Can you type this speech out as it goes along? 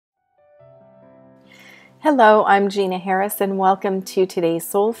Hello, I'm Jena Harris, and welcome to today's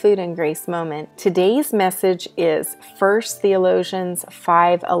Soul Food and Grace Moment. Today's message is 1 Thessalonians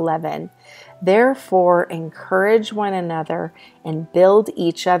 5:11. Therefore, encourage one another and build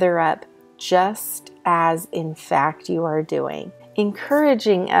each other up, just as in fact you are doing.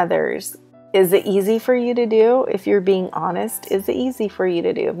 Encouraging others. Is it easy for you to do? If you're being honest, is it easy for you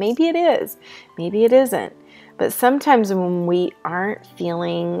to do? Maybe it is, maybe it isn't. But sometimes when we aren't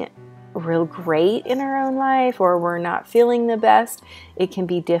feeling real great in our own life or we're not feeling the best, it can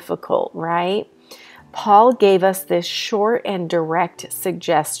be difficult, right? Paul gave us this short and direct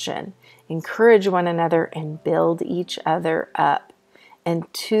suggestion: encourage one another and build each other up. And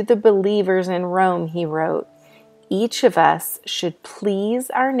to the believers in Rome, he wrote, each of us should please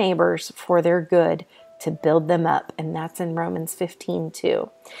our neighbors for their good, to build them up. And that's in Romans 15:2.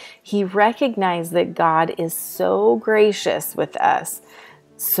 He recognized that God is so gracious with us.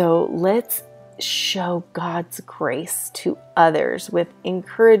 So let's show God's grace to others with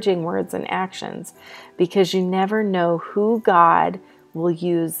encouraging words and actions, because you never know who God will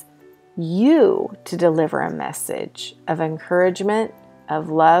use you to deliver a message of encouragement, of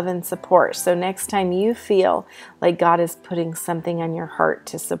love and support. So next time you feel like God is putting something on your heart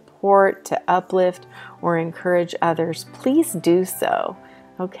to support, to uplift, or encourage others, please do so.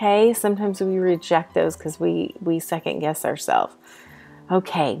 Okay? Sometimes we reject those because we second guess ourselves.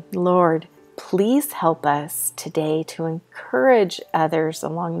 Okay, Lord, please help us today to encourage others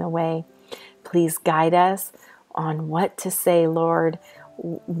along the way. Please guide us on what to say, Lord.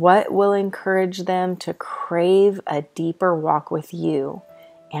 What will encourage them to crave a deeper walk with you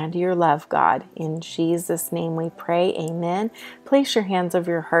and your love, God. In Jesus' name we pray, amen. Place your hands over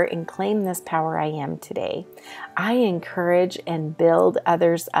your heart and claim this power I am today. I encourage and build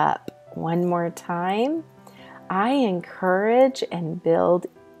others up. One more time. I encourage and build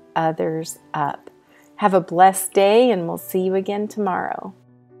others up. Have a blessed day, and we'll see you again tomorrow.